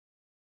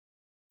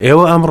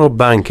ئێوە ئەمڕۆ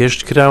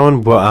بانگکشت کراون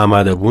بۆ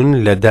ئامادەبوون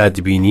لە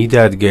دادبینی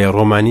دادگای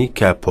ڕۆمانی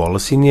کە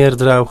پۆڵسی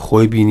نێردراو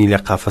خۆی بینی لە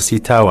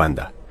قەفەسی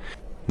تاواندا.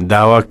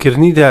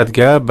 داواکردنی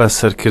دادگا بە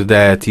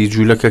سەرکردایەتی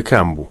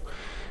جوولەکەکان بوو.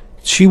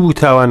 چی بوو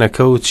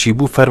تاوانەکە و چی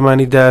بوو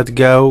فەرمانی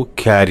دادگا و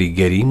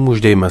کاریگەری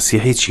موژدەی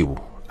مەسیحی چی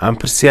بوو؟ ئەم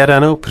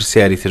پرسیارانە و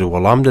پرسیاری تر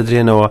وەڵام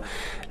دەدرێنەوە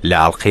لە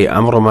ئەڵقەی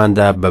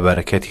ئەمڕۆماندا بە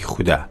بەرەکەتی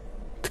خودا.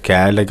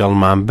 تکایە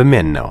لەگەڵمان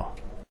بمێننەوە.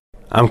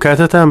 ئەم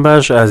کاتتان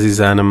باش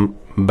ئازیزانم،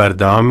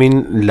 بەردەوامین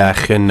لە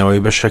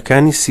خوێندنەوەی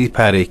بەشەکانی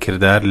سیپارەی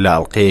کردار لە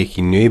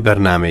ئەڵقەیەکی نوێی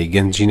بەرنامەی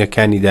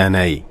گەنجینەکانی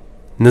دانایی.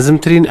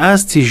 نزمترین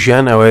ئاستی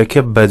ژیان ئەوەیە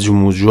کە بە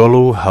جموجۆڵ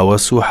و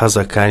هەوەس و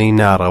حەزەکانی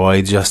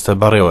ناڕەوای جەستە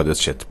بەڕێوە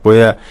دەچێت.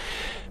 بۆیە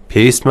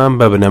پێویستمان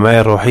بە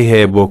بنەمای ڕۆحی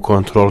هەیە بۆ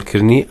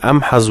کۆنتڕۆڵکردنی ئەم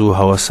حەز و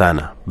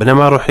هەوەسانە.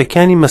 بنەما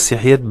ڕۆحیەکانی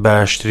مەسیحیەت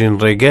باشترین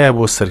ڕێگایە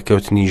بۆ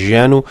سەرکەوتنی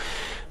ژیان و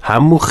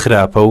هەموو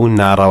خراپە و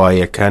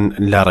ناڕەواییەکان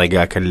لە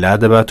ڕێگاکە لا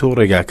دەبات و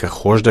ڕێگاکە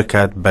خۆش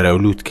دەکات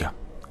بەرەولووتکە.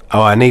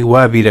 ئەوانەی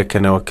وا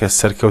بیرەکەنەوە کە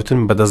سەرکەوتن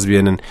بەدەست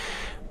بێنن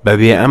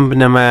بەبێ ئەم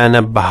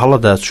بنەمایانە بە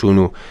هەڵەدا چوون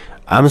و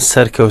ئەم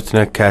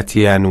سەرکەوتنە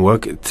کاتیان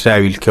وەک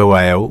تراویلکە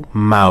وایە و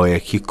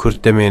ماوەیەکی کورت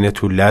دەمێنێت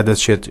و لا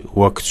دەچێت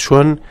وەک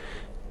چۆن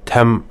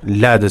تەم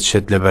لا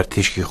دەچێت لە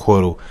بەرتیشکی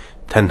خۆر و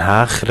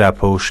تەنها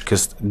خراپە و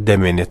شکست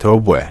دەمێنێتەوە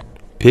بۆیان.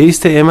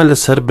 پێویستە ئێمە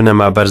لەسەر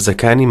بنەما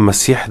بەرزەکانی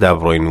مەسیحدا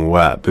بڕۆین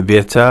وە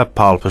ببێتە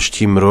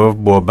پاڵپشتی مرۆڤ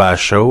بۆ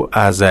باشە و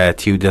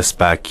ئازایەتی و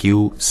دەستپاکی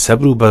و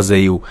سەبر و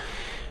بەزەی و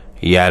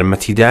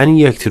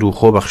یارمەتیدانی یەکتر و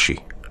خۆبەخشی.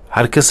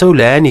 هەر کەسە و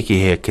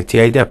لایەنێکی هەیە کە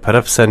تیایدا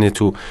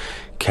پەرەپسەنێت و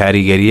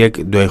کاریگەریەک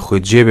دوای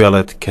خۆی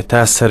جێبێڵێت کە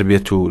تا سەر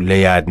بێت و لە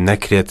یاد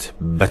نەکرێت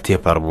بە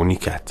تێپەڕبوونی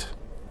کات.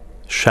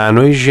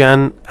 شانۆی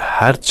ژیان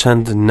هەر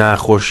چەند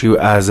ناخۆشی و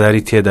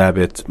ئازاری تێدا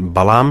بێت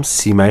بەڵام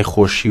سیمای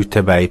خۆشی و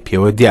تەبایی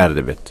پێوە دیار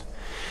دەبێت.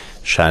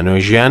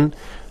 شانۆی ژیان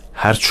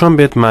هەر چۆن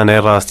بێت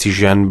مانای ڕاستی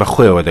ژیان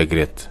بەخۆیەوە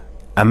دەگرێت.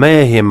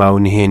 ئەمەیە هێما و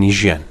نهێنی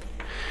ژیان.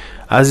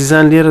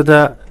 ئازیزان،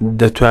 لێرەدا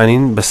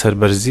دەتوانین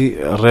بەسەربەرزی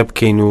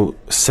ڕێبکەین و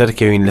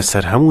سەرکەوین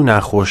لەسەر هەموو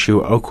ناخۆشی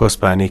و ئەو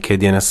کۆسپانەی کە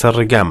دێنە سەر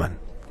ڕێگامان.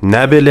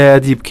 نابێت لە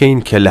یادی بکەین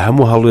کە لە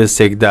هەموو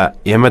هەڵوێستێکدا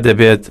ئێمە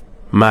دەبێت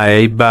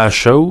مایەی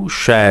باشە و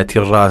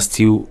شایەتی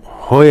ڕاستی و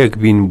هۆیەک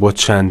بین بۆ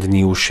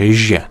چاندنی وشەی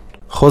ژیان.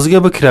 خۆزگە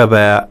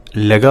بکرابایە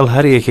لەگەڵ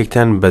هەر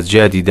یەکێکتان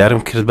بەجیا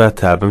دیدارم کردبا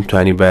تا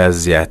بمتوانی باە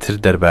زیاتر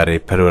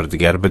دەربارەی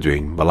پەروەردگار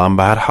بدوین. بەڵام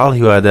بە هەر حاڵ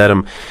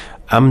هیوادارم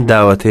ئەم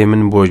داوەتەی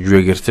من بۆ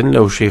گوێگرتن لە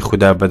وشەی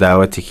خوددا بە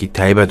داوەتێکی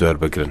تایبەت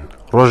وەربگرن.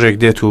 ڕۆژێک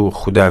دێت و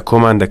خوددا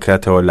کۆمان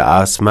دەکاتەوە لە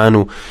ئاسمان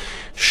و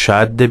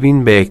شاد دەبین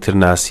بە یەکتر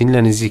ناسین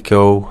لە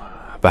نزیکەوە و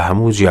بە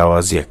هەموو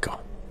جیاوازیەکەوە.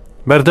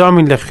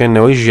 بەردەوامین لە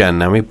خوێندنەوەی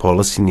ژیاننامەی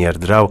پۆڵسی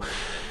نێردراو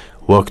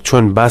وەک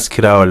چۆن باس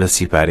کراوە لە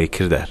سیپارەی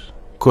کردار.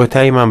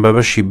 کۆتاییمان بە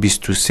بەشی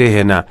 23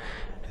 هێنا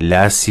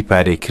لە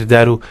سیپارەی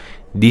کردار و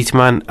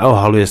دیتمان ئەو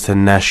هەڵوێستە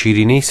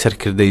ناشیرینەی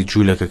سەرکردەی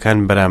جوولەکەکان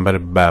بەرامبەر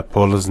بە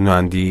پۆڵس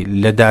نواندی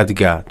لە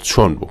دادگا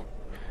چۆن بوو.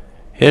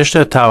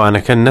 هێشتا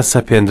تاوانەکە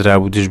نەسەپێنرا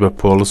بوو دژ بە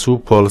پۆڵس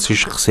و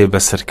پۆڵسیش قسەی بە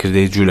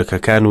سەرکردەی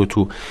جوولەکەکان وت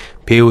و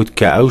پێیوت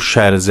کە ئەو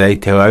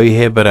شارەزایی تەواوی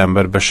هەیە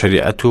بەرامبەر بە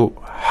شەریعەت و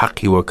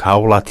حەقی وەک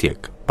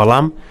هاوڵاتیەک.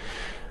 بەڵام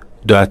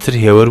دواتر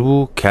هێور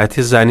بوو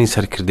کاتێ زانی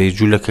سەرکردەی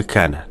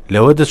جوولەکەکانە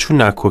لەوە دەچوو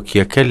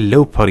ناکۆکیەکە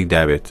لەو پەڕی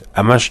دابێت.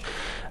 ئەمەش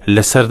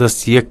لەسەر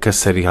دەستی یەک کە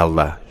سەری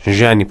هەڵدا.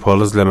 ژیانی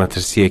پۆڵس لە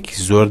مەترسیەکی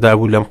زۆردا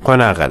بوو لەم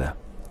قۆناغەدا.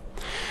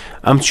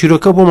 ئەم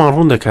چیرۆکە بۆمان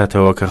ڕوون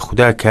دەکاتەوە کە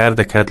خوددا کار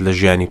دەکات لە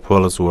ژیانی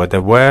پۆڵس و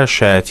دەبوایە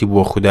شایەتی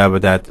بۆ خوددا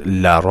بدات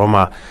لە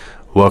ڕۆما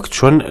وەک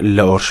چۆن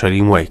لە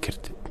ئۆرشەلیم وای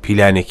کرد.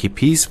 پیلانێکی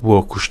پیس بۆ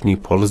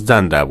کوشتنی پۆڵس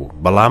داندا بوو،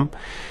 بەڵام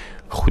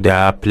خوددا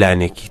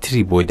پلانێکی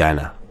تری بۆی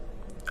دانا.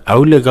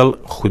 ئەو لەگەڵ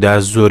خوددا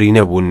زۆری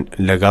نەبوون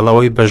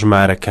لەگەڵەوەی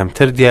بەژمارە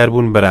کەمتر دیار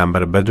بوون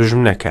بەرامبەر بە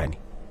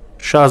دوژمنەکانی.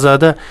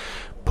 شازادە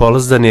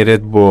پۆڵس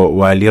دەنێرێت بۆ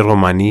والی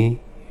ڕۆمانی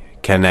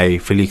کە ناوی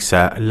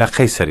فیلیکسە لە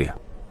قەیسەرییە.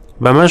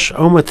 بەمەش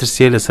ئەو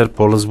مەترسیە لەسەر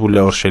پۆڵس بوو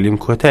لە ئۆرشەلیم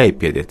کۆتایی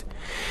پێدێت.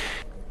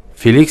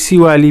 فیلیکسی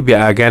والی بێ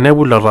ئاگانە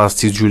بوو لە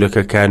ڕاستی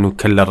جوولەکەکان و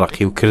کە لە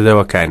ڕەقی و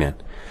کردەوەکانیان،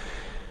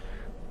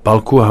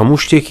 بەڵکو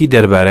هەموو شتێکی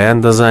دەربارەیان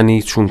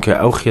دەزانی چونکە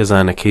ئەو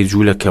خێزانەکەی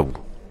جوولەکە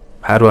بوو.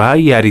 هەروەها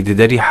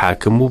یاریدەدەری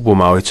حاکم بوو بۆ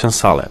ماوەی چەند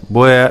ساڵێ،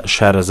 بۆیە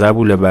شارەزا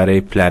بوو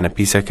لەبارەی پلانە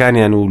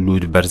پیسەکانیان و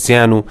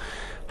لوودبەرزیان و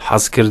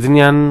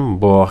حەزکردنیان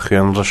بۆ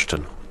خوێن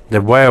ڕشتن.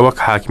 دەبوایە وەک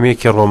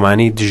حاکمێکی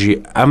ڕۆمانی دژی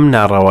ئەم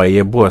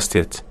ناڕەواییە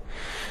بوەستێت.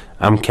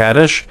 ئەم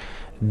کارەش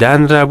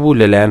دانرا بوو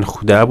لەلایەن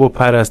خوددا بۆ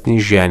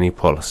پاراستنی ژیانی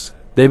پۆڵس.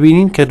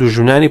 دەبینین کە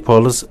دوژمنانی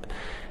پۆڵس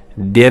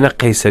دێنە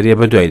قەیسەرییە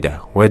بەدوایدا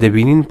و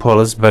دەبینین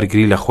پۆڵس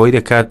بەرگری لە خۆی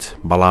دەکات،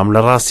 بەڵام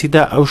لە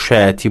ڕاستیدا ئەو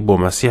شایەتی بۆ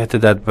مەسیح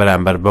دەدات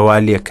بەرامبەر بە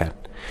والیەکان.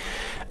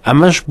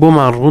 ئەمەش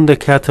بۆمان ڕوون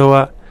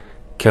دەکاتەوە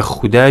کە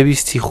خوددا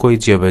ویستی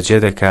خۆی جێبەجێ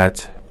دەکات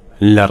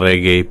لە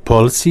ڕێگەی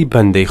پۆڵسی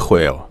بەندەی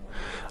خۆیەوە.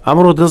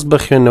 ئەمڕۆ دەست بە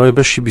خوێندنەوەی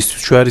بەشی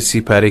 24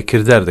 سیپارەی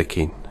کردار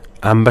دەکەین.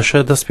 ئەم بەشە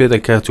دەست پێ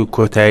دەکات و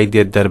کۆتایی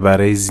دێت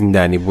دەربارەی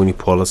زیندانی بوونی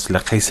پۆڵس لە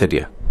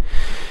قەیسەرییە.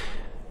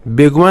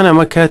 بێگومان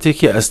ئەمە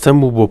کاتێکی ئەستەم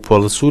بوو بۆ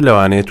پۆڵس و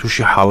لەوانەیە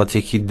تووشی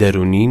حاڵەتێکی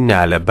دەرونی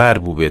نالەبار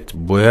بوو بێت،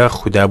 بۆیە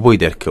خوددا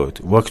بۆی دەرکەوت.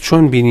 وەک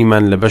چۆن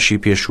بینیمان لە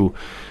بەشی پێش و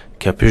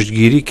کە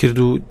پشتگیری کرد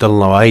و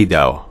دڵنەوایی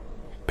داوە.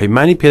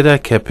 پەیمانی پێدا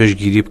کە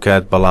پشتگیری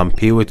بکات، بەڵام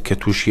پێیوت کە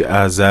تووشی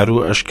ئازار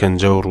و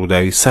ئەشکەنجە و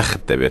ڕووداوی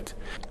سەخت دەبێت.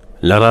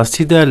 لە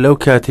ڕاستیدا لەو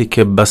کاتێک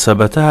کە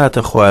بەسەبەتە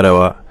هاتە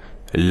خوارەوە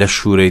لە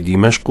شوورەی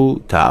دیمەشق و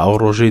تا ئەو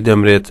ڕۆژەی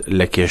دەمرێت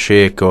لە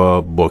کێشەیەکەوە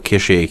بۆ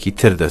کێشەیەکی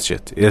تر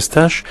دەچێت.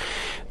 ئێستاش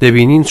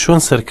دەبینین چۆن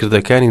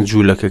سەرکردەکانی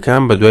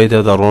جوولەکەکان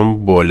بەدوایدا دەڕۆن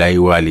بۆ لای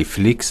والی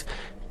فیلیکس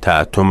تا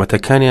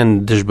تۆمەتەکانیان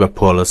دژ بە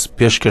پۆڵس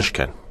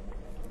پێشکەشکەن.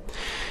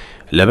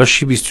 لە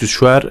بەشی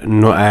 24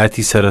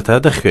 ئاەتی سەرەتا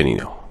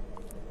دەخوێنینەوە.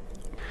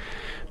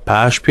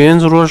 پاش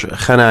 5 ڕۆژ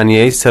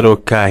حەنانیای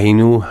سەرۆک کاهین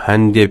و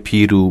هەندێک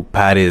پیر و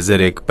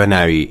پارێزەرێک بە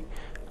ناوی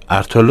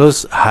ئارتۆلۆس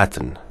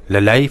هاتن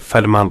لەلای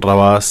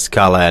فەرمانڕەوا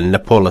سکاڵایان لە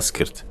پۆڵس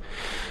کرد.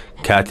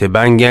 کاتێ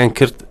بانگیان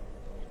کرد،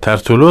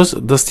 تەرتولۆس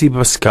دەستی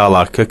بە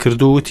سکاڵاکە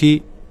کرد و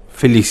وتی: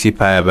 فیلیکسی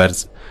پایەبەرز،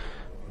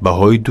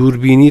 بەهۆی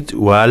دووربینیت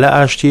وا لە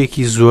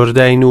ئاشتییەکی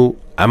زۆرداین و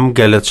ئەم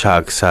گەلە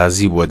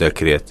چاکسازی بۆ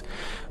دەکرێت.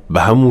 بە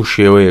هەموو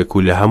شێوەیەک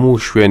و لە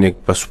هەموو شوێنێک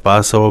بە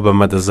سوپاسەوە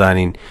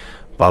بەمەدەزانین،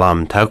 بەڵام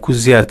تاکو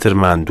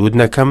زیاترمان دوود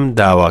نەکەم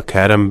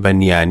داواکارم بە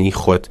نیانی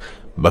خۆت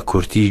بە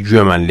کورتی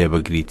گوێمان لێ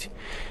بگریت.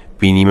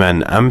 بینیمان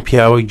ئەم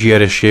پیاوە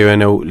گێرە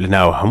شێوێنە و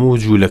لەناو هەموو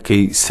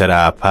جوولەکەی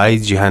سەراپای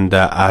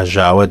جیهاندا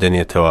ئاژاوە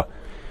دەنێتەوە،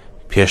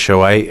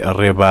 پێشەوای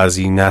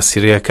ڕێبازی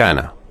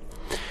ناسیرەکانە.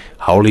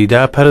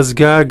 هەوڵیدا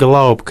پەرزگا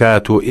گڵاو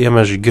بکات و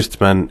ئێمەش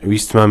گرتمان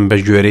ویستمان بە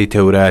گوێرەی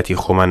تەوراتی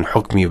خۆمان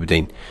حکمی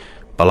بدەین،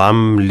 بەڵام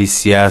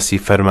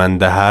لیسیاسی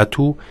فەرماندەهات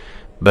و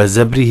بە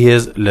زەبری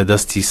هێز لە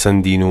دەستی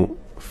سندین و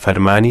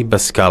فەرمانی بە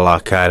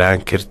سکاڵاکاران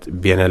کرد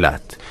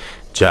بێنەلات.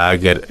 جا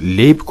ئەگەر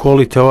لێی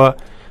بکۆڵیتەوە،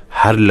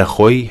 هەر لە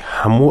خۆی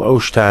هەموو ئەو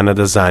شتانە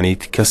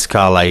دەزانیت کە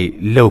سکاڵای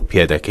لەو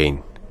پێدەکەین.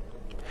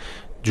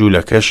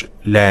 جوولەکەش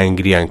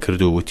لایەنگریان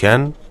کرد و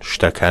وتیان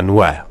شتەکان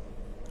وایە.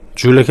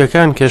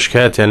 جوولەکەکان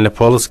کەشکاتیان لە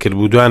پۆڵس کرد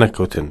و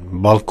دوانەکەوتن،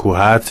 بەڵکو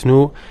هاتن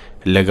و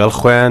لەگەڵ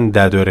خۆیان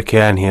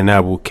دادۆرەکەیان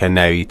هێنابوو کە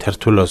ناوی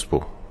تەرتولۆس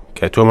بوو،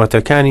 کە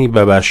تۆمەتەکانی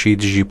بەباشی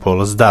دژی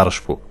پۆڵس داڕش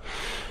بوو.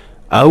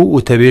 ئەو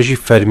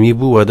وتەبێژی فەرمی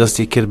بوو و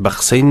دەستی کرد بە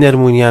قسەی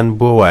نەرمونیان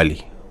بۆ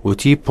والی.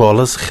 وتی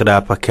پۆڵس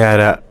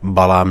خراپەکارە،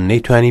 بەڵام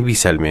نەیتوانی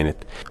بیسەلمێنێت.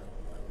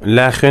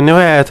 لا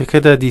خوێنەوەی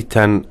ئاەتەکەدا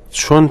دیتان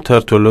چۆن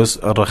تەرتولۆس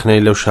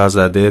ڕخنەی لەو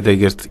شازادەیە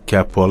دەگرت کە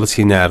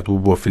پۆڵسی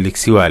ناردبوو بۆ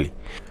فیلیکسی والی.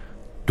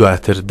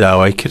 دواتر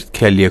داوای کرد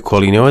کە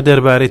لێکۆڵینەوە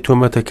دەربارەی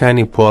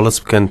تۆمەتەکانی پۆڵس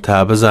بکەن تا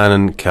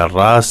بزانن کە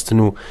ڕاستن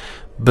و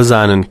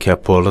بزانن کە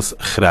پۆڵس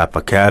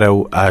خراپەکارە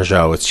و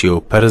ئاژاوە چیە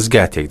و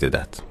پەرزگاتێک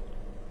دەدات.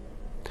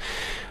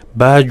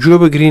 با گوێ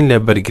بگرین لە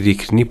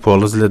بەرگریکردنی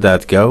پۆڵس لە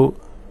دادگا و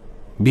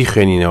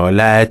بیخوێنینەوە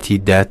لە ئاەتی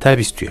 10 تا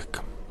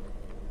 21.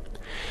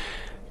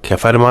 کە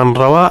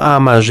فەرمانڕەوا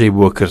ئاماژەی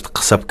بۆ کرد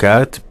قسە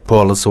بکات،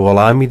 پۆڵس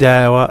وەڵامی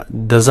دایەوە: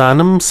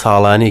 دەزانم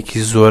ساڵانێکی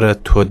زۆرە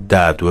تۆ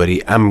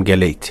دادوەری ئەم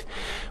گەلەیت،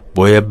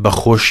 بۆیە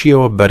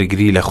بەخۆشیەوە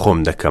بەرگری لە خۆم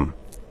دەکەم.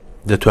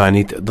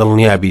 دەتوانیت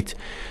دڵنیابیت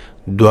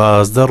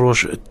 12 ڕۆژ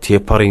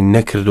تێپەڕی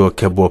نەکردووە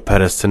کە بۆ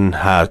پەرستن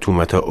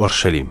هاتوومەتە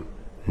ئۆرشەلیم.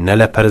 نە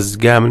لە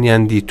پەرستگا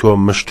منیان دی تۆ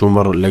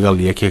مشتومڕ لەگەڵ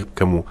یەکێک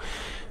بکەم و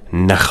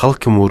نە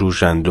خەڵکم و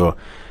ڕوژاندۆ،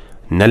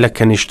 نە لە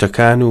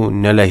کەنیشتەکان و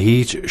نە لە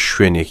هیچ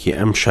شوێنێکی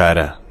ئەم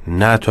شارە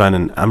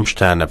ناتوانن ئەم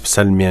شتانە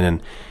بسەلمێنن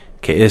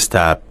کە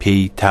ئێستا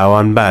پێی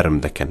تاوانبارم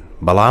دەکەن،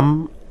 بەڵام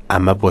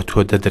ئەمە بۆ تۆ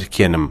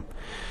دەدرکێنم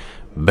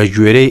بە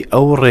گوێرەی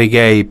ئەو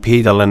ڕێگای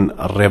پێی دەڵێن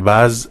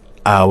ڕێباز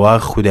ئاوا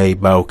خودای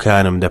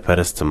باوکانم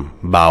دەپەرستم.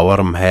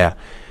 باوەڕم هەیە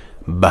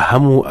بە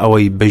هەموو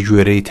ئەوەی بە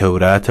گوێرەی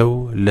تەوراتە و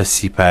لە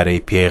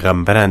سیپارەی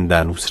پێغەمبەراندا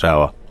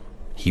نووسراوە.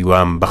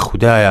 هیوام بە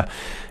خودایە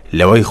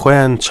لەوەی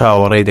خۆیان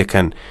چاوەڕێ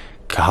دەکەن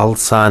کە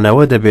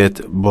هەڵسانەوە دەبێت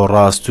بۆ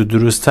ڕاست و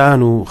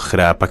دروستان و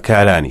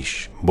خراپەکارانیش.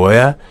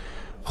 بۆیە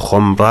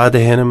خۆم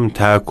ڕادەهێنم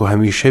تاکو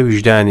هەمیشە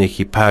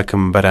ویژدانێکی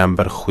پاکم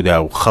بەرامبەر خوددا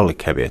و خەڵک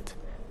هەبێت.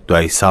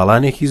 دوای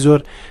ساڵانێکی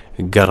زۆر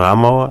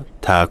گەڕامەوە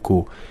تاکو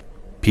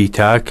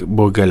پیتاک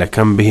بۆ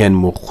گەلەکەم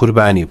بهێنم و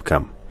قوربانی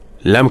بکەم.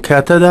 لەم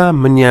کاتەدا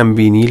منیان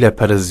بینی لە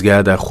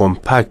پەرستگادا خۆم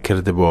پاک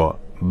کردبەوە،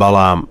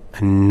 بەڵام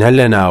نە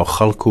لە ناو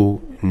خەڵک و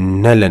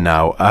نە لە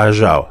ناو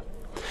ئاژاوە.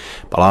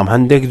 بەڵام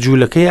هەندێک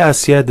جوولەکەی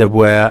ئاسیا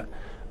دەبووە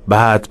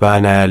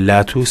بەهاتبانە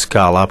لات و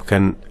سکاڵا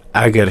بکەن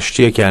ئەگەر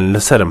شتێکیان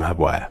لەسرم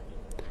هەبوایە،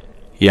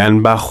 یان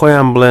با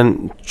خۆیان بڵێن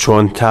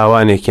چۆن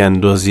تاوانێکیان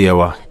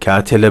دۆزیەوە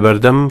کاتێ لە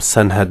بەردەم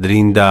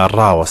سەنهەدریندا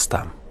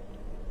ڕاوەستام.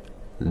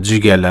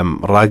 جگە لەم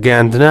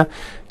ڕاگەاندنە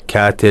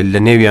کاتێ لە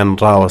نێویان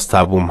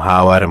ڕاوەستا بووم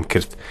هاوارم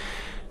کرد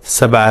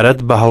سەبارەت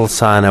بە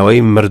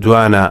هەڵسانەوەی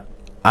مردووانە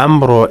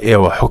ئەمڕۆ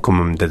ئێوە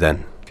حکمم دەدەن.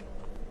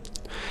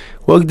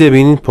 وەک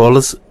دەبینین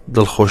پۆڵس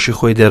دڵخۆشی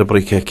خۆی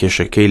دەربڕیکە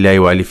کێشەکەی لای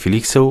والی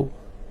فیلیکسە و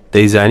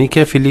دەیزانی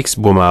کە فیلیکس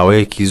بۆ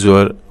ماوەیەکی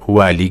زۆر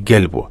والی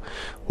گەل بووە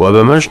و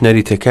بەمەش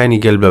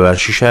نەریتەکانی گەل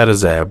بەباشی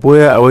شارەزایە،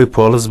 بۆیە ئەوەی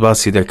پۆڵس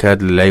باسی دەکات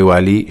لە لای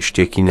والی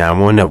شتێکی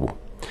نامۆ نەبوو.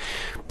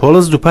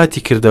 پۆڵس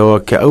دووپاتی کردەوە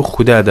کە ئەو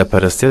خوددا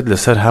دەپەرستێت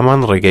لەسەر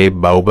هەمان ڕێگەی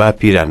باوبا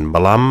پیران،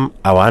 بەڵام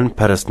ئەوان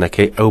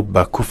پەرستنەکەی ئەو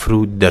بە کوفر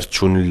و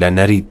دەرچوون لە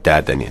نەریت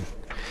دادەنێن.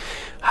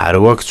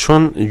 هەروەک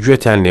چۆن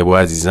گوێتان لێبوو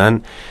ئازیزان،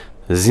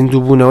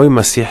 زیندووبوونەوەی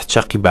مەسیح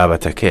چەقی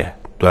بابەتەکەیە.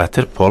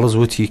 دواتر پۆڵس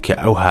وتی کە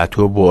ئەو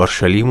هاتووە بۆ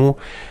ئۆرشەلیم و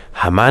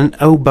هەمان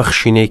ئەو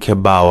بەخشینەی کە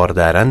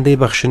باوەڕداران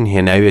دەیبەخشن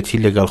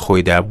هێناوێتی لەگەڵ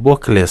خۆیدا بۆ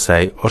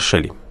کڵێسای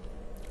ئۆرشەلیم.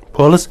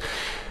 پۆڵس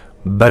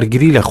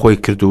بەرگری لە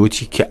خۆی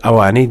کردووتی کە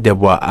ئەوانەی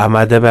دەبووە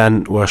ئامادەبان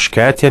و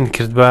شکایەتیان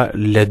کردبە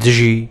لە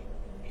دژی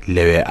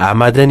لەوێ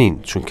ئامادە نین،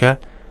 چونکە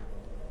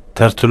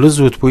تەرتولۆس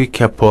وتبووی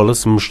کە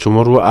پۆڵس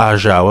مشتومڕ و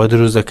ئاژاوە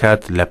دروست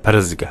دەکات لە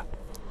پەرزگە.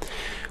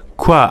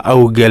 کوا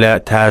ئەو گەلە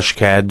تا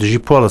شکایەت دژی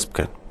پۆڵس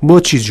بکەن؟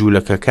 بۆچی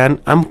جوولەکەکان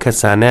ئەم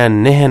کەسانیان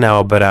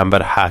نەهێناوە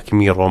بەرامبەر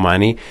حاکمی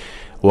ڕۆمانی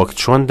وەک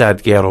چۆن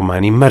دادگای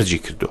ڕۆمانی مەرجی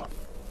کردووە؟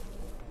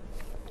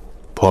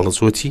 پۆڵس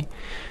وتی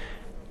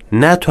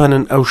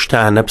ناتوانن ئەو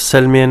شتانە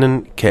بسەلمێنن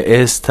کە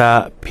ئێستا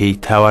پێی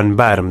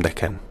تاوانبارم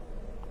دەکەن.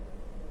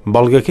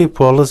 بەڵگەکەی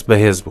پۆڵس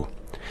بەهێز بوو.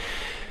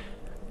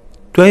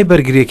 دوای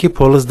بەرگریەکەی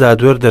پۆڵس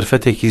دادوەر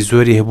دەرفەتێکی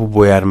زۆری هەبوو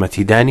بۆ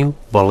یارمەتیدانی و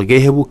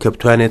بەڵگەی هەبوو کە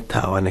بتوانێت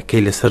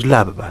تاوانەکەی لەسەر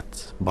لا ببات،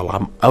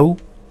 بەڵام ئەو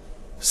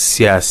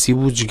سیاسی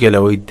بوو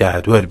جگەلەوەی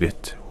دادوەر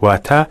بێت،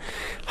 واتە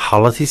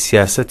حاڵەتی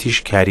سیاسەتیش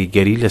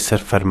کاریگەری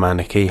لەسەر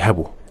فەرمانەکەی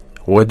هەبوو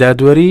و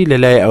دادوەری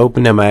لەلای ئەو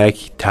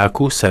بنەمایەکی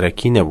تاکو و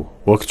سەرەکی نەبوو،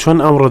 وەک چۆن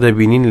ئەمڕۆ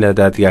دەبینین لە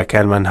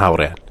دادگاکانمان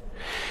هاوڕێیان.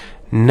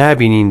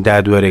 نابینین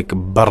دادوەرێک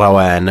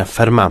بەڕەوایانە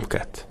فەرمان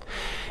بکات.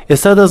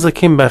 ئێستا دەست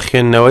دەکەین بە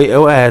خوێندنەوەی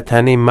ئەو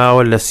ئاەتانەی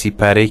ماوە لە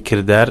سیپارەی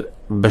کردار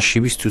بەشی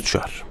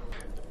 24.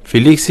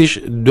 فیلیکسیش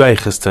دوای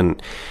خستن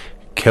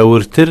کە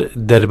ورتر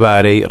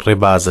دەربارەی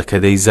ڕێبازەکە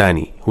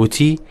دەیزانی،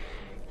 وتی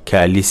کە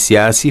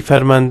لیسیاسی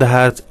فەرمان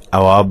دەهات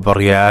ئەوە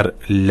بڕیار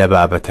لە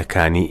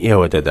بابەتەکانی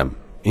ئێوە دەدەم.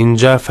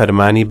 اینجا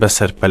فەرمانی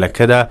بەسەر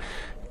پەلەکەدا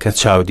کە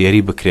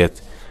چاودێری بکرێت،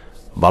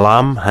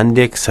 بەڵام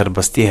هەندێک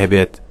سربەستی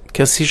هەبێت،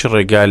 کەسیش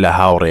ڕێگا لە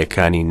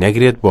هاوڕێیەکانی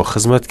نەگرێت بۆ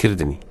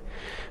خزمەتکردنی.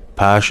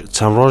 پاش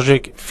چەند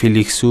ڕۆژێک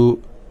فیلیکس و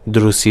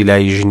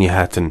دروسیلای ژنی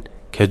هاتن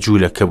کە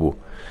جوولەکە بوو.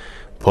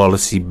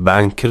 پۆڵسی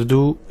بانگ کرد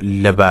و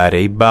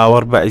لەبارەی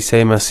باوەڕ بە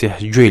عیسای مەسیح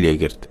گوێی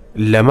لێگرت.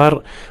 لەمەڕ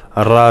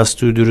ڕاست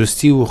و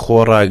دروستی و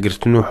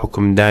خۆڕاگرتن و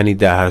حکمدانی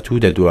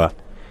داهاتوو دەدووە.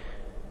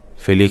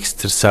 فیلیکس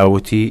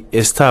ترساوتی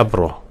ئێستا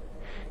بڕۆ،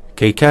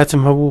 کەی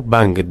کاتم هەبوو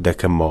بانگت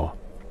دەکەمەوە.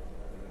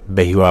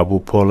 بەهیوا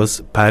بوو پۆڵس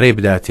پارەی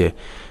بداتێ،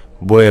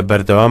 بۆیە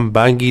بەردەوام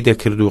بانگی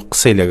دەکرد و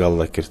قسەی لەگەڵ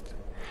دەکرد.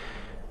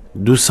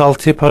 2 ساڵ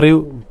تێپەڕی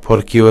و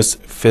پۆرکیۆس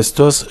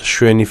فێستۆس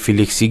شوێنی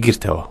فیلیکسی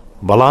گرتەوە،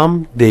 بەڵام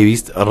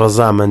دەیویست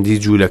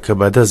ڕەزامەندی جوولەکە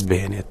بەدەست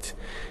بهێنێت.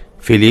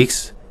 فیلیکس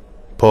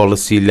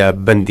پۆڵسی لە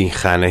بەندی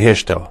خانە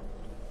هێشتەوە.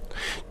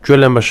 گوێ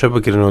لەم بەشە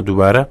بگرنەوە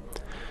دووبارە.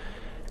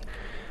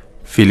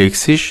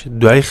 فیلیکسیش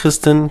دوای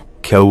خستن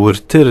کە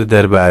ورتر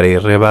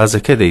دەربارەی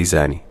ڕێبازەکە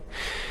دەیزانی.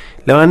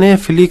 لەوانەیە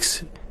فیلیکس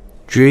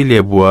گوێی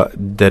لێبووە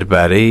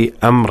دەربارەی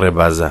ئەم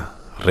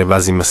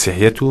ڕێبازی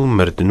مەسیحیەت و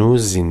مردن و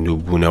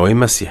زیندووبوونەوەی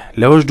مەسیح.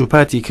 لەوەش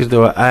دووپاتی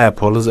کردەوە ئایا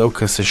پۆڵس ئەو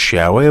کەسە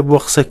شیاوەیە بۆ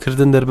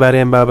قسەکردن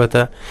دەربارەیان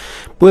بابەتە،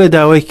 بۆیە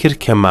داوای کرد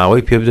کە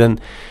ماوەی پێ بدەن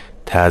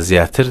تا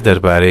زیاتر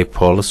دەربارەی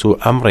پۆڵس و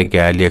ئەم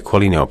ڕێگایە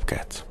لێکۆڵینەوە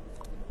بکات.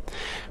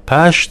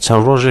 پاش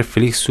چەند ڕۆژێ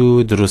فیلیکس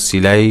و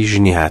دروسیلای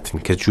ژنی هاتن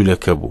کە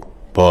جوولەکە بوو.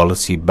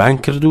 پۆڵسی بانگ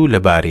کرد و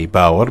لەبارەی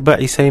باوەڕ بە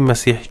عیسای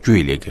مەسیح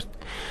گوێی لێگرت.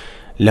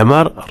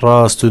 لەمەڕ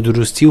ڕاست و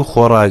دروستی و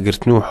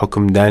خۆڕاگرتن و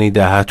حکمدانی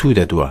داهاتوو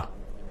دەدووە.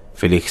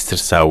 فیلیکس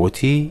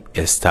ترساوتی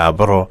ئێستا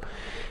بڕۆ،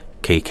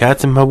 کەی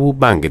کاتم هەبوو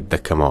بانگت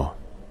دەکەمەوە.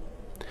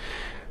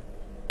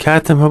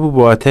 کاتم هەبوو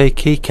بۆ واتای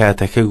کەی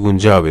کاتەکە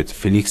گونجاو بێت.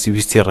 فیلیکس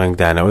ویستی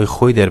ڕنگدانەوەی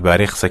خۆی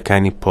دەربارەی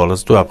قسەکانی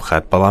پۆڵس دوا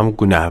بخات، بەڵام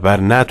گوناهبار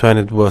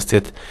ناتوانێت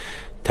بوەستێت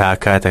تا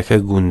کاتەکە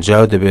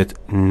گونجاو دەبێت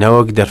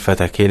نەوەک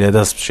دەرفەتەکەی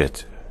لەدەست بشێت.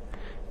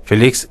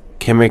 فیلیکس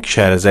کەمێک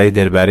شارەزای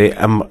دەربارەی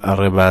ئەم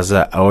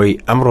ڕێبازە ئەوەی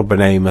ئەمڕۆ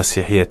بەناوی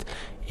مەسیحیەت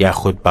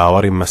یاخود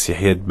باوەڕی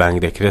مەسیحیەت بانگ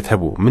دەکرێت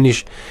هەبوو. منیش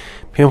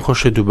پێم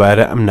خۆشە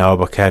دووبارە ئەم ناوە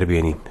بەکار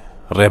بێنین،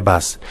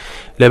 ڕێباز،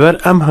 لەبەر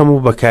ئەم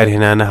هەموو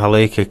بەکارهێنانە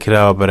هەڵەیە کە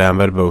کراوە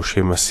بەرامبەر بە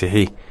وشەی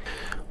مەسیحی.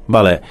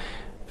 بەڵێ،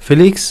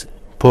 فیلیکس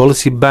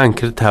پۆڵسی بانگ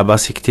کرد تا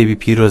باسی کتێبی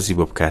پیرۆزی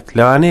بۆ بکات.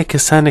 لەوانەیە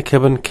کەسانێکە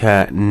بن کە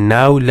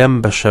ناو لەم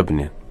بەشە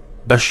بنێن،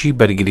 بەشی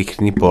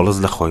بەرگریکردنی پۆڵس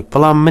لە خۆی،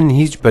 بەڵام من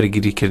هیچ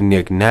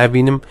بەرگریکردنێک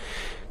نابینم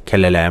کە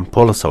لەلایەن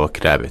پۆڵسەوە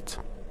کرابێت.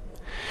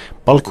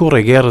 بەڵکو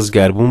ڕێگەی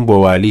ڕزگاربوون بۆ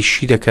والی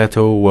شی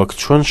دەکاتەوە وەک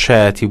چۆن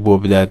شایەتی بۆ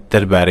بدات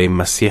دەربارەی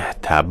مەسیح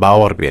تا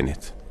باوەڕ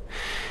بێنێت.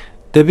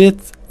 دەبێت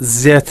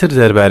زیاتر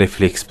دەربارەی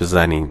فیلیکس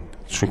بزانین،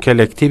 چونکە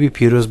لە کتێبی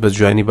پیرۆز بە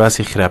جوانی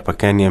باسی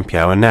خراپەکانیان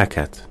پیاوە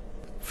ناکات.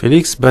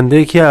 فیلیکس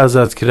بەندەیەکی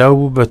ئازادکراو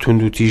بوو بە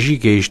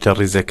توندوتیژی گەیشتە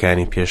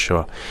ڕیزەکانی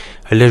پێشەوە.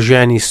 لە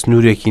ژیانی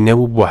سنوورێکی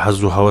نەبوو بۆ حەز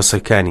و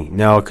هەوەسەکانی،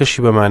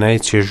 ناوەکەشی بە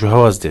مانای چێژ و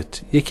هەوەس دێت.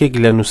 یەکێک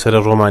لە نووسەرە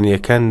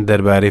ڕۆمانیەکان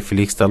دەربارەی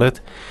فیلیکس دەڵێت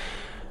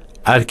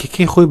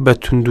ئارکەکەی خۆی بە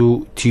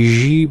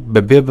توندوتیژی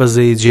بەبێ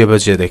بەزەی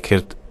جێبەجێ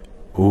دەکرد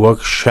وەک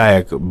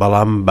شایەک،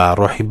 بەڵام با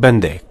ڕۆحی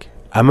بەندێک.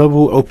 ئەمە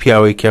بوو ئەو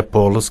پیاوەی کە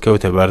پۆڵس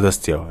کەوتە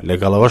بەردەستیەوە.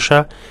 لەگەڵەوەشە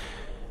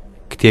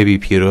کتێبی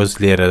پیرۆز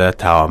لێرەدا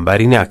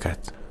تاوانباری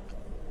ناکات.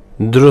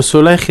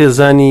 درۆسۆلای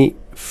خێزانی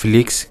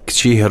فیلیکس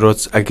کچی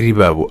هێرۆدس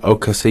ئەگریبا بوو، ئەو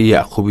کەسەی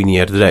یاقوبی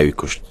نێردراوی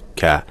کوشت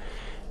کە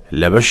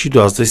لە بەشی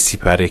 12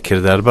 سیپارەی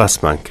کردار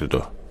باسمان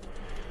کردو.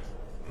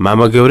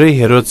 مامە گەورەی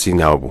هێرۆدسی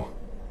ناو بوو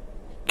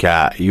کە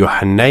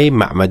یۆحەنای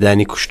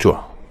مەعمەدانی کوشتووە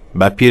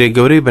بە پیرە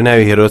گەورەی بە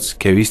ناوی هێرۆدس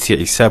کە ویستی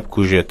عیسا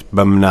بکوژێت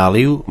بە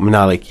مناڵی و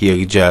مناڵێکی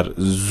یەکجار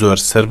زۆر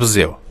سەر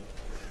بزێەوە.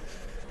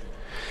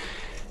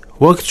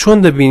 وەک چۆن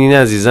دەبینی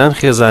نازیزان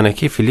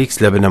خێزانەکەی فیلیکس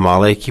لە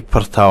بنەماڵەیەکی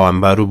پڕ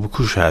تاوانبار و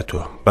بکوژ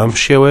هاتووە. بەم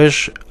شێوەیەش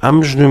ئەم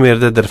ژن و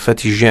مێردە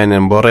دەرفەتی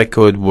ژیانیان بۆ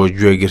ڕێکەوت بۆ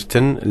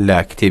گوێگرتن لە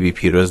کتێبی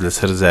پیرۆز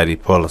لەسەر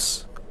زاری پۆڵس.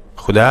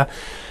 خوددا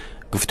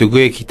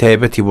گفتوگۆیەکی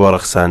تایبەتی بۆ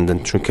ڕەخساندن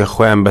چونکە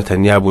خۆیان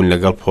بەتەنیا بوون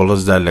لەگەڵ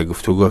پۆڵسدا لە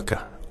گفتوگۆکە.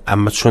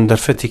 ئەمە چۆن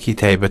دەرفەتێکی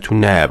تایبەت و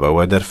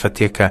نایابەوە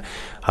دەرفەتێکە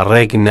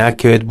ڕێک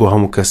ناکەوێت بۆ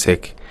هەموو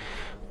کەسێک.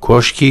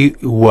 کۆشکی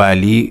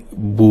والی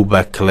بوو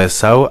بە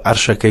کڵێسا و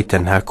عەرشەکەی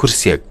تەنها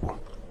کورسێک بوو.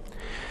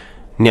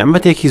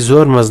 نیعمەتێکی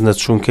زۆر مەزنە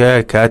چونکە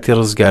کاتی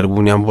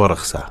ڕزگاربوونیان بۆ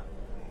ڕەخسا.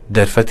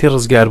 دەرفەتی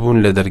ڕزگاربوون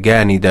لە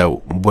دەرگایانیدا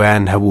و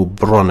بۆیان هەبوو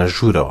بڕۆنە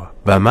ژوورەوە.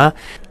 بەمە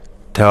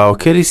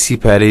تەواوکەری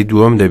سیپارەی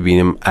دووەم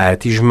دەبینم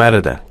ئاەتی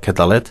ژمارەدا کە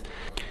دەڵێت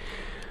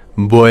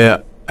بۆیە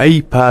ئەی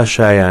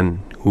پاشایان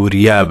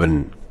وریابن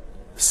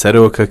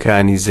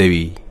سەرۆکەکانی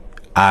زەوی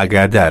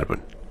ئاگادار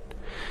بن.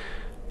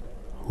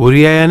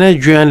 وریایانە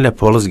گوێیان لە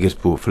پۆڵس گرت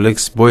بوو.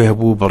 فیلیکس بۆی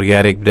هەبوو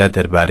بڕیارێک بدا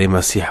دەربارەی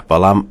مەسیح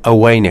بەڵام ئەو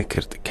وای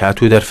نەکرد. کات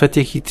و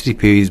دەرفەتێکی تری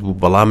پێویست بوو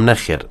بەڵام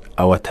نەخێر.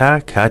 ئەوە تا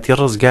کاتی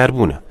ڕزگار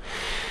بوونە.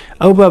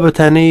 ئەو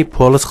بابەتانەی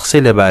پۆڵس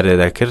قسەی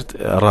لەبارەدا کرد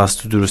ڕاست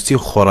و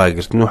دروستی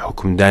خۆڕاگرتن و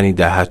حکومدانی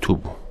داهاتوو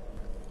بوو.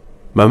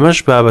 بەمەش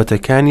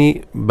بابەتەکانی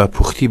بە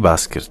پوختی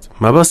باس کرد.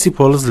 مەبەستی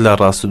پۆڵس لە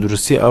ڕاست و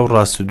دروستی ئەو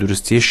ڕاست و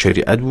دروستی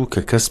شەریعەت بوو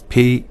کە کەس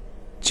پێی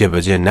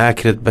جێبەجێ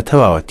ناکرێت بە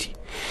تەواوەتی.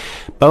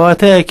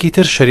 بەواتایەکی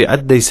تر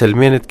شەریعەت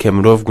دەیسەلمێنێت کە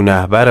مرۆڤ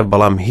گوناهبارە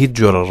بەڵام هیچ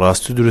جۆرە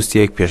ڕاست و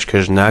دروستیەک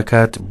پێشکەش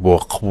ناکات بۆ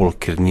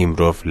قبوڵکردنی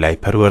مرۆڤ لای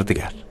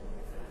پەروەردگار.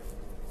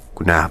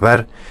 گوناهبار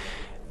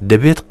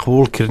دەبێت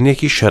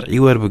قبوڵکردنێکی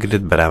شەرعی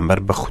وەربگرێت بەرامبەر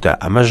بە خوددا.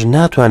 ئەمەش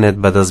ناتوانێت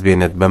بەدەست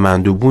بێنێت بە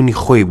ماندووبوونی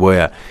خۆی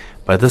بۆیە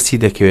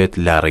بەدەستی دەکەوێت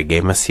لا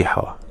ڕێگەی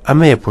مەسیحەوە.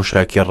 ئەمەیە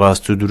پۆشاکی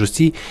ڕاست و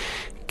دروستی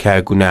کە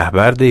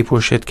گوناهبار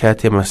دەیپۆشێت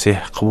کاتێ مەسیح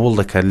قبوڵ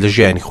دەکات لە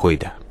ژیانی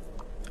خۆیدا.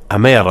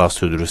 ئەمەیە ڕاست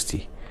و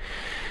دروستی.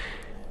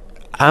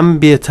 ئەم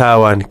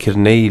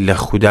بێتاوانکردنەی لە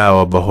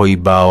خودداوە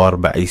بەهۆی باوەڕ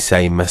بە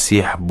عیسای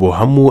مەسیح بۆ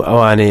هەموو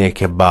ئەوانەیە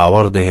کە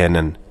باوەڕ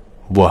دەهێنن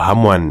بۆ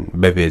هەمووان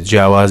بەبێت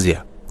جیاوازیە.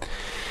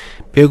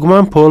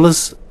 پێگومان پۆڵس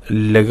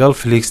لەگەڵ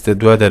فیلیکس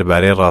دەدوا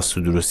دەربارەی ڕاست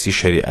و دروستی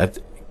شەریعەت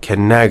کە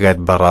ناگات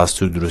بە ڕاست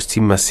و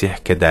دروستی مەسیح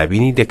کە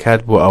دابینی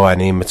دەکات بۆ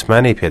ئەوانەی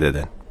متمانەی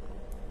پێدەدەن.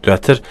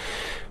 دواتر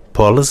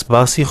پۆڵس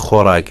باسی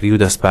خۆڕاگری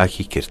و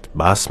دەستپاکی کرد.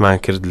 باسمان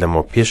کرد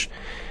لەمە پێش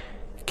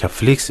کە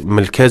فیلیکس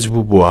ملکەج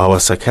بوو بۆ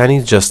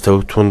هەوەسەکانی جەستە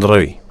و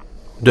توندڕەوی.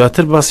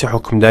 دواتر باسی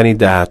حکومدانی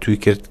داهاتووی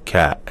کرد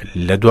کە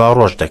لە دوا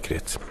ڕۆژ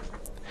دەکرێت.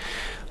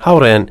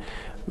 هاوڕێن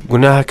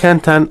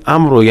گوناهەکانتان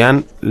ئەمڕۆیان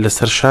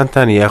لەسەر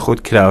شانتان یاخود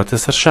کراوەتە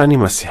سەرشانی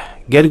مەسیح.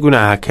 گەر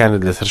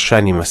گوناهەکانت لەسەر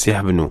شانی مەسیح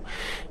بن و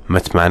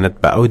متمانەت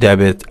بە ئەو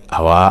دابێت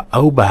ئەوە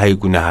ئەو بەهای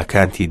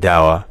گوناهەکانتی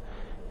داوە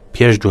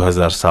پێش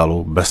 2000 ساڵ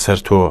و بەسەر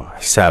تۆ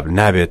حیساب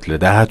نابێت لە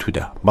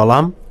داهاتوودا.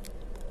 بەڵام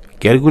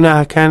گەر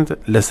گوناهەکانت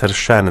لەسەر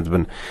شانت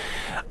بن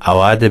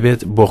ئەوە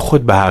دەبێت بۆ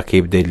خۆت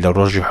بەهاکەی بدەیت لە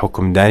ڕۆژی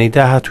حکومدانی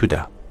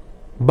داهاتوودا.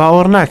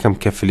 باوەڕ ناکەم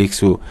کە فیلیکس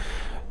و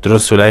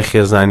درۆس و لای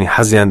خێزانی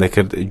حەزیان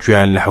دەکرد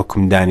گویان لە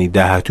حکومدانی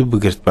داهاتوو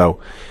بگرت باو.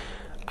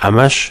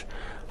 ئەمەش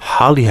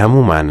حاڵی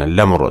هەمومانە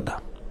لەمڕۆدا.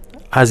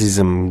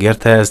 عزیزم گەر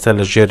تا ئێستا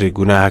لە ژێری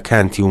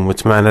گوناهەکانتی و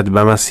متمانەت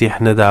بە مەسیح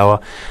نەداوە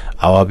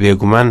ئەوە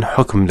بێگومان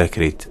حکم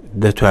دەکرێت.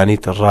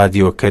 دەتوانیت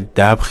ڕادیۆکەت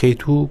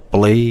دابخەیت و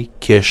بڵێی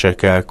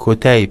کێشەکە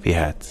کۆتایی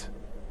پێهات.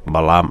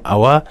 بەڵام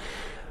ئەوە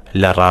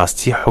لە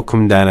ڕاستی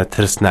حکومدانە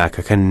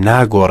ترسناکەکە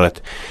ناگۆڕێت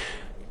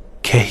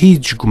کە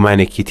هیچ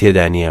گومانێکی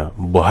تێدا نییە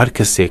بۆ هەر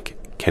کەسێک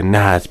کە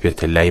نەهات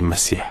بێتە لای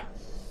مەسیح.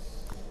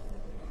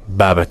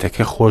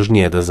 بابەتەکە خۆش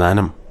نییە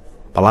دەزانم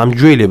بەڵام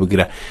گوێی لێ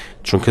بگرە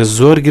چونکە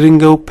زۆر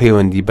گرنگە و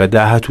پەیوەندی بە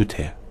داهاتووت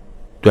هەیە.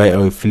 دوای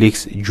ئەوەی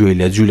فیلیکس گوێی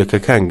لە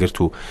جوولەکەکان گرت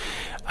و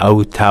ئەو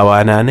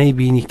تاوانانەی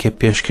بینی کە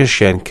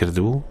پێشکەشیان کرد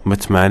و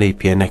متمانەی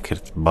پێ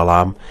نەکرد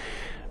بەڵام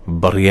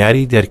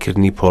بڕیاری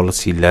دەرکردنی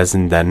پۆڵسی لە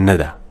زیندان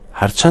نەدا.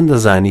 هەرچەند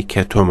دەزانی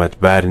کە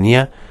تۆمەتبار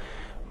نییە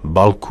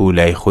بەڵکو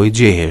لای خۆی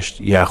جێهێشت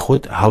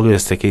یاخود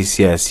هەڵوێستەکەی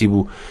سیاسی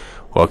بوو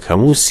وەک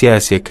هەموو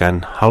سیاسیەکان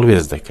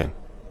هەڵوێز دەکەن.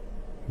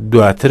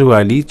 دواتر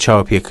والی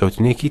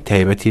چاوپێکەوتنێکی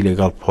تایبەتی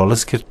لەگەڵ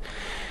پۆڵس کرد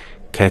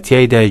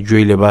کاتیایدا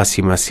گوێی لە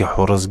باسی مەسیح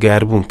و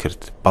ڕزگار بوون کرد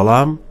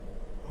بەڵام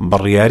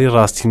بڕیاری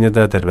ڕاستی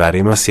نەدا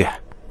دەربارەی مەسیح.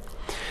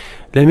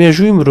 لە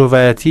مێژووی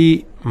مرۆڤایەتی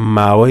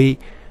ماوەی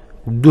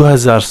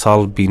 2000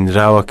 ساڵ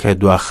بینراوە کە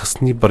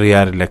دواخستنی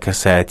بڕیار لە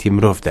کەسایەتی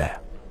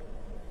مرۆڤدایە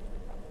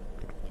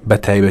بە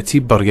تایبەتی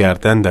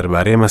بڕیاردان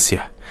دەربارەی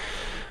مەسیح.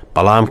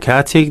 بەڵام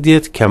کاتێک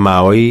دێت کە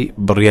ماوەی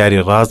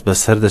بڕیاری ڕاست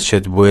بەسەر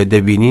دەچێت بۆیە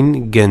دەبینین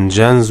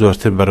گەنجان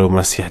زۆرتر بەرەو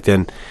مەسیح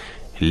دێن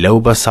لەو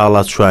بە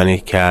ساڵات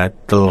شوانێک کە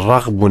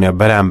دڵڕەق بوونە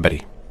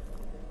بەرامبەری.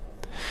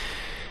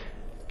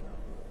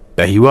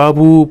 بە هیوا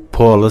بوو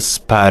پۆڵس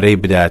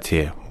پارەی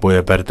بداتێ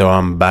بۆیە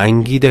بەردەوام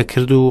بانگی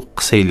دەکرد و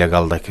قسەی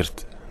لەگەڵ دەکرد.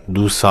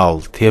 2 ساڵ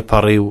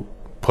تێپەڕی و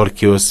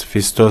پۆرکیۆس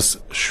فیستۆس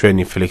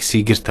شوێنی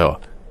فیلیکسی گرتەوە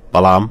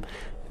بەڵام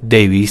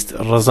دەیویست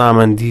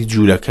ڕەزامەندی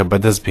جوولەکە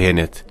بەدەست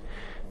بهێنێت.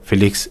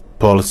 فیلیکس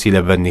پۆڵسی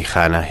لە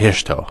بەندیخانە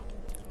هێشتەوە.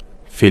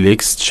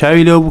 فیلیکس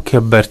چاوی لەو بوو کە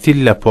بەرتیل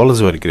لە پۆڵس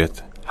وەرگرێت.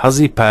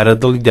 حەزی پارە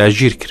دڵی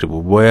داگیر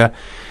کردبوو، بۆیە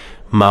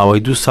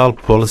ماوەی 2 ساڵ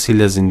پۆڵسی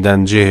لە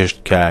زیندان جێهێشت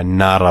کە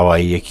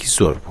ناڕەواییەکی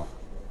زۆر بوو.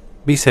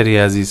 بیسەری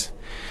عەزیز،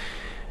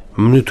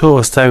 من و تۆ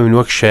وەستاوین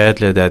وەک شایەت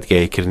لە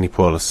دادگاییکردنی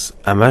پۆڵس،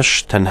 ئەمەش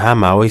تەنها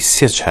ماوەی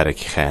 3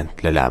 چارەکی خایاند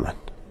لە لامان.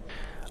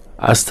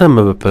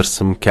 ئەستەمە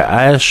بپرسم کە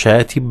ئایا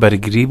شایەتی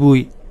بەرگری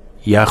بووی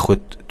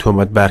یاخود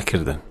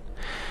تۆمەتبارکردن؟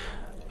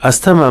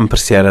 ئەستەمە ئەم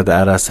پرسیارەدا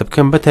ئاراسە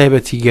بکەم، بە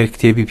تایبەتی گەر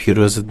کتێبی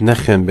پیرۆزت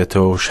نەخوێن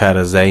بێتەوە و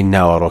شارەزای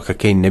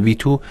ناوەڕۆکەکەی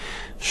نەبیت و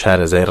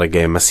شارەزای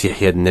ڕێگای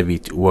مەسیحیەت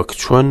نەبیت، وەک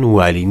چۆن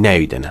والی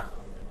ناوی دەنا،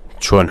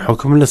 چۆن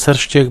حکم لەسەر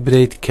شتێک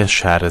بدەیت کە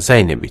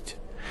شارەزای نەبیت.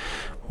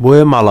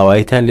 بۆیە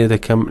ماڵاواییتان لێ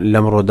دەکەم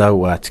لەمڕۆدا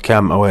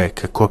واتکام ئەوەیە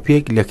کە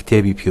کۆپیەک لە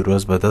کتێبی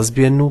پیرۆز بەدەست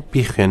بێن و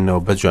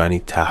بیخوێنەوە بە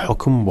جوانی تا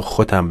حکم بۆ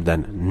خۆتان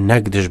بدەن،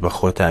 نەک دژ بە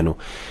خۆتان و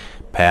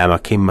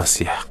پەیامەکەی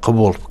مەسیح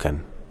قبوڵ بکەن.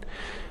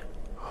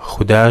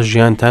 خوددا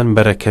ژیانتان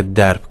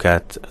بەرەکەتدار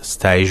بکات.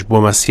 ستایش بۆ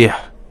مەسیح.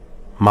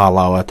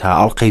 ماڵاوە تا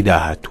ئەڵقەی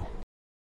داهاتوو.